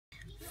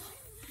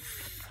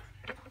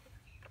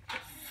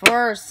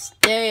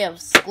first day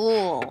of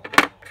school.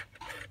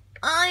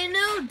 I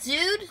know,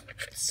 dude.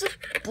 It's so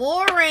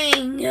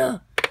boring. Guys,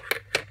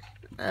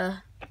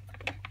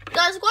 why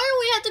do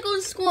we have to go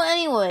to school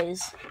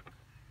anyways?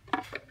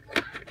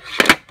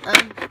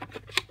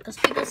 Because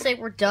people say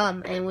we're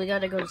dumb and we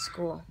gotta go to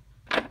school.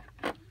 What?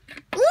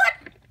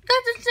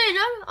 That's insane.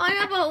 I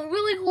have a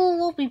really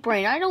loopy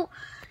brain. I don't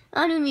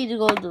need to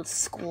go to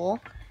school.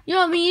 You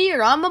know, me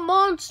either. I'm a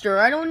monster.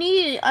 I don't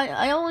need it.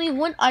 I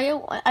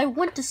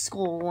went to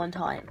school one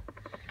time.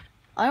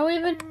 I don't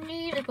even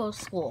need to go to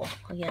school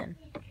again.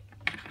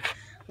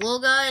 Well,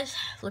 guys,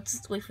 let's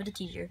just wait for the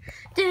teacher.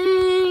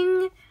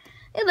 Ding!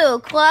 Hello,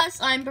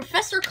 class. I'm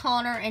Professor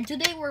Connor, and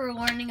today we're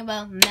learning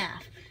about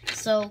math.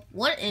 So,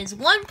 what is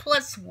 1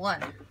 plus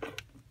 1?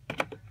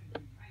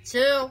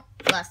 2.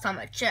 Last time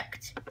I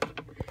checked.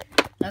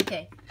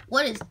 Okay.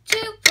 What is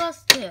 2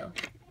 plus 2?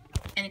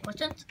 Any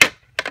questions?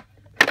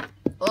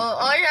 Well,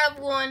 I have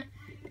one.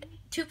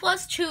 2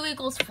 plus 2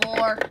 equals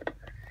 4.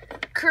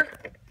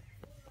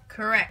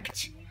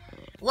 Correct.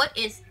 What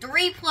is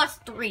 3 plus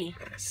 3?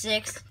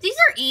 6. These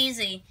are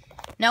easy.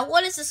 Now,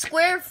 what is the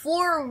square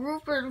square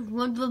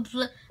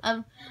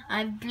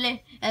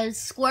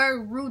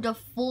root of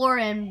 4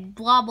 and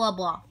blah blah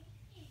blah?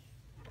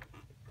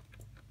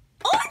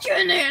 I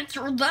can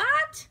answer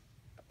that.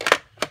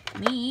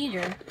 Me either.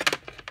 Yeah,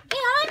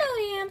 I know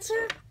the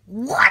answer.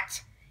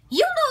 What?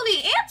 You know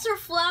the answer,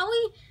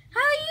 Flowey? How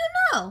do you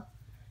know?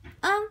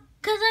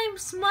 Cause I'm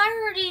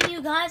smarter than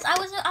you guys. I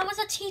was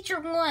a teacher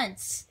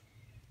once.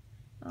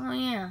 Oh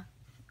yeah,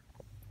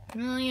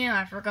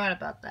 I forgot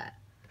about that.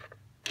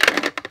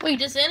 Wait,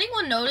 does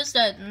anyone notice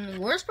that?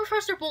 Where's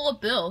Professor Bullet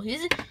Bill?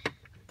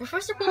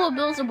 Professor Bullet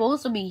Bill's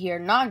supposed to be here,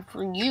 not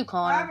for you,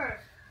 Connor.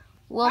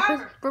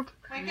 Robert,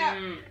 wake up.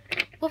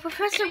 Well,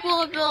 Professor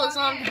Bullet Bill is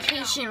on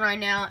vacation right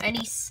now, and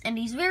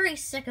he's very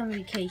sick on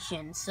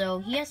vacation, so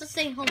he has to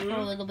stay home for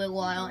a little bit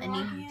while, and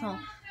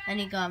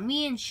he got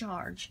me in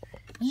charge.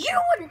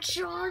 You in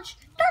charge?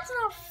 That's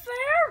not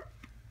fair.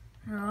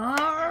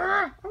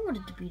 I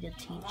wanted to be the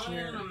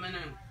teacher.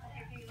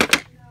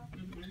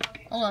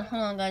 Hold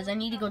on, guys. I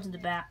need to go to the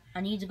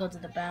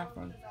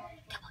bathroom.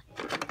 Come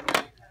on.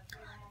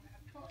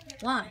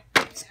 Why?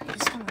 Just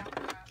come on.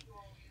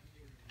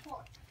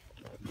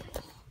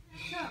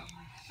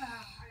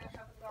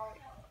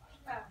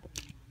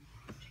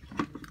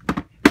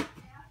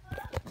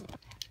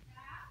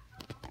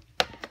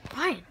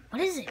 Ryan,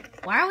 what is it?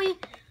 Why are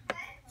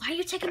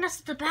you taking us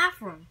to the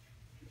bathroom?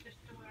 Just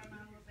to wear him out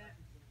a little bit.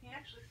 He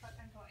actually slept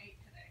until 8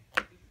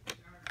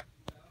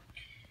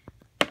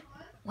 today.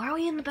 Why are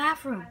we in the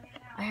bathroom?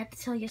 I have to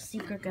tell you a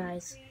secret,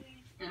 guys.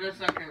 In a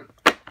second.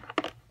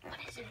 What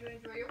is it?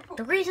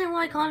 The reason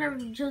why Connor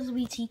chose to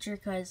be teacher,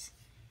 because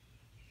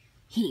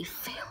he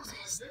failed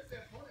his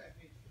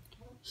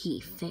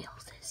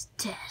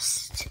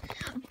test.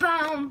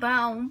 Boom,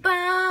 boom,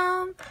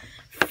 boom.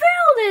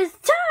 Failed his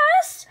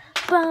test.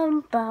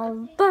 Boom,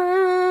 boom,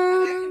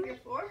 boom.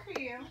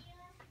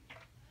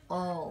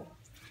 Oh.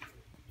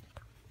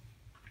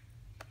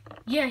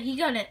 Yeah, he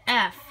got an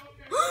F.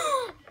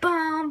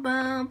 Bum,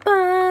 bum,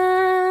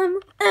 bum.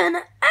 An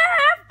F.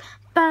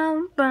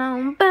 Bum,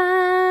 bum,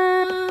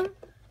 bum.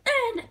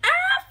 An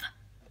F.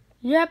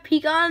 Yep,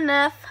 he got an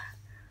F.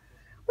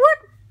 What?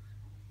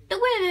 Wait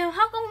a minute,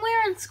 how come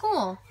we're in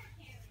school?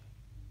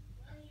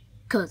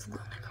 Because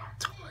Luna Girl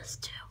told us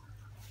to.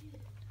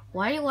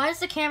 Why is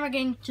the camera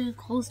getting too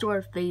close to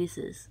our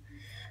faces?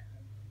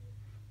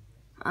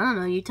 I don't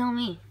know, you tell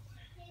me.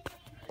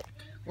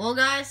 Well,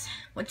 guys,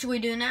 what should we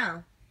do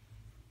now?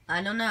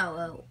 I don't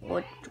know.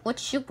 What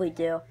should we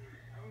do?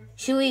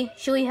 Should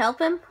we help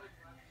him?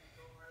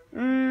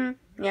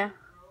 Yeah.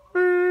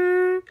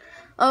 Oh,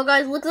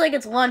 guys, looks like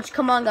it's lunch.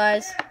 Come on,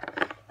 guys.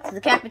 To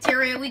the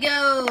cafeteria we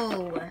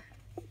go.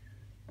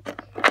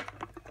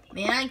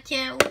 Man, I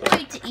can't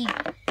wait to eat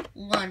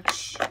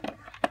lunch.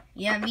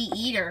 Yeah, me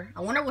either.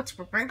 I wonder what's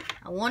for breakfast.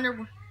 I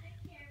wonder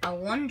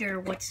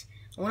what's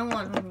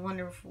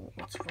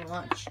for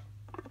lunch.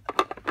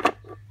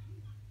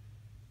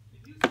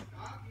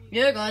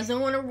 Yeah, guys, I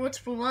wonder what's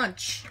for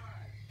lunch.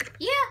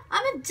 Yeah,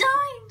 I'm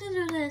dying to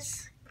do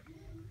this.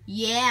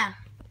 Yeah.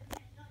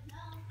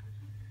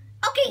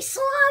 Okay,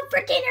 slob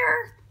for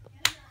dinner.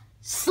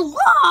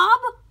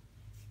 Slob?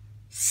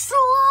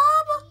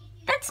 Slob?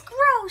 That's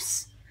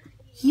gross.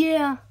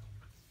 Yeah.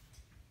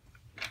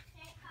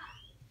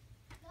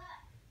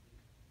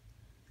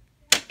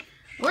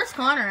 Where's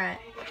Connor at?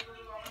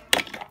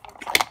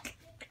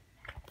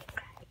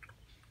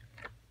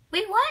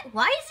 Wait, what?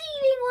 Why is he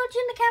eating lunch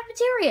in the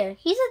cafeteria?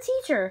 He's a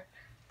teacher.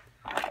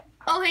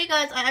 Oh, hey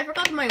guys, I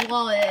forgot my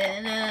wallet,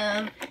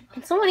 and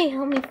can somebody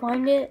help me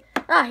find it?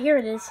 Ah, here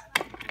it is.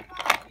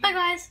 Bye,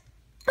 guys.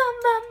 Bum,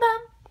 bum,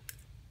 bum.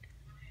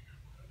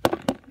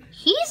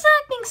 He's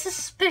acting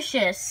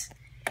suspicious.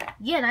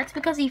 Yeah, that's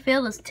because he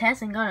failed his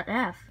test and got an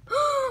F.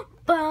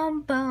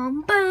 Bum,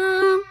 bum,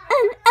 bum.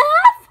 An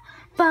F.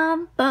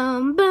 Bum,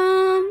 bum,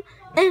 bum.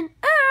 An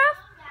F.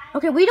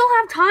 Okay, we don't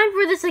have time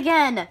for this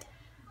again.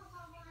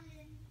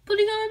 But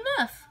he got an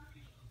F.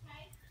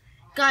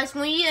 Guys,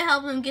 we need to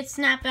help him get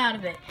Snap out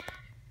of it.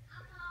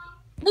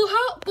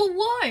 Well, but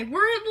why?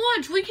 We're at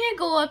lunch. We can't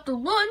go after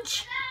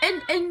lunch.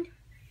 And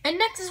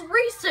next is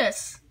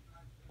recess.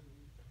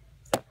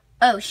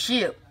 Oh,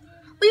 shoot.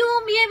 We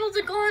won't be able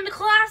to go into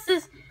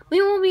classes.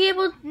 We won't be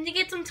able to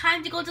get some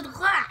time to go to the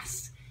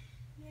class.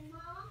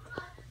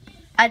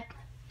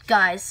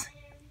 Guys,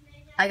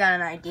 I got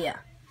an idea.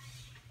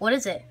 What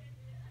is it?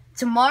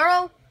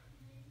 Tomorrow,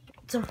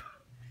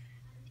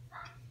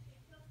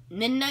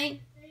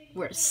 midnight,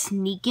 we're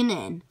sneaking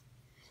in.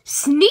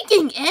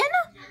 Sneaking in?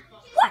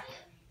 What?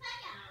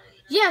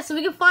 Yeah, so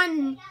we can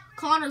find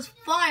Connor's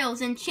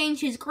files and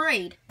change his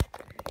grade.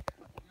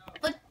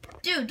 But,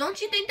 dude, don't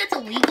you think that's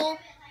illegal?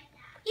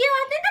 Yeah,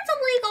 I think that's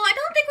illegal. I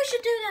don't think we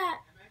should do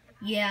that.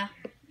 Yeah.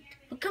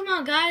 But come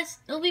on, guys.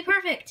 It'll be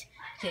perfect.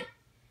 Okay.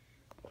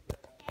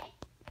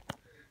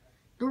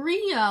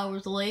 3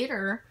 hours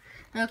later.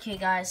 Okay,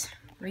 guys.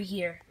 Right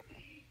here.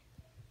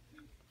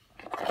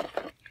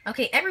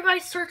 Okay, everybody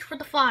search for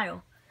the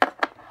file.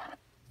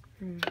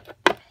 Isn't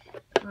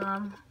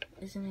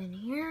it in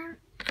here?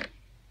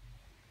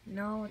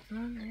 No, it's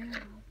not there.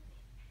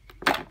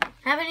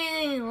 Have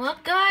any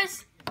luck,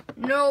 guys?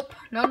 Nope,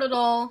 not at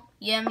all.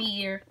 Yeah, me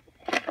either.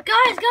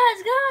 Guys!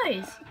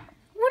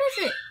 What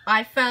is it?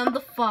 I found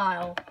the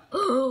file.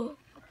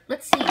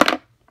 Let's see.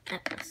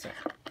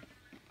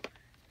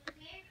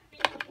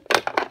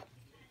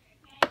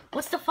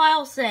 What's the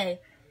file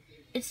say?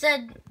 It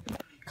said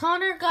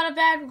Connor got a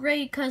bad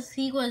grade because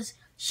he was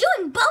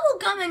chewing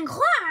bubblegum in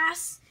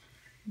class.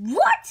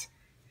 What?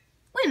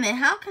 Wait a minute,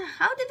 how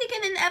did they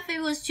get an F if he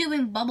was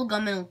chewing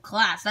bubblegum in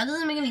class? That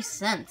doesn't make any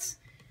sense.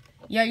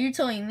 Yeah, you're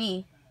telling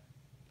me.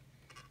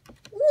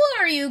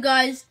 What are you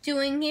guys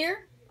doing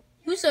here?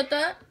 Who said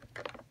that?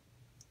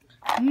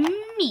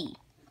 Me.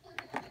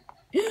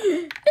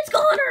 It's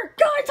Connor!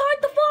 Guys,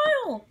 hide the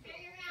file! What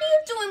are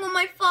you doing with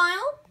my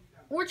file?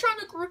 We're trying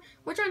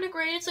to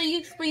grade it, so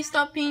you please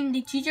stop being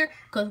the teacher,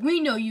 cause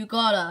we know you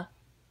got a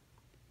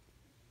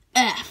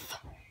F.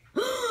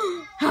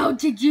 How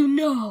did you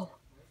know?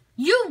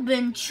 You've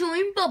been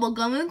chewing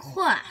bubblegum in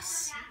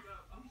class.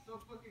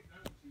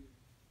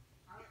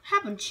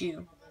 Haven't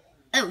you?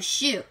 Oh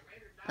shoot.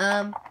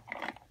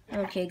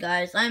 Okay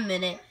guys, I'm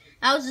in it.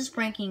 I was just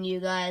pranking you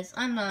guys.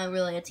 I'm not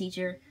really a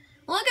teacher.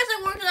 Well, I guess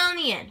it worked out in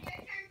the end.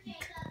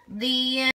 The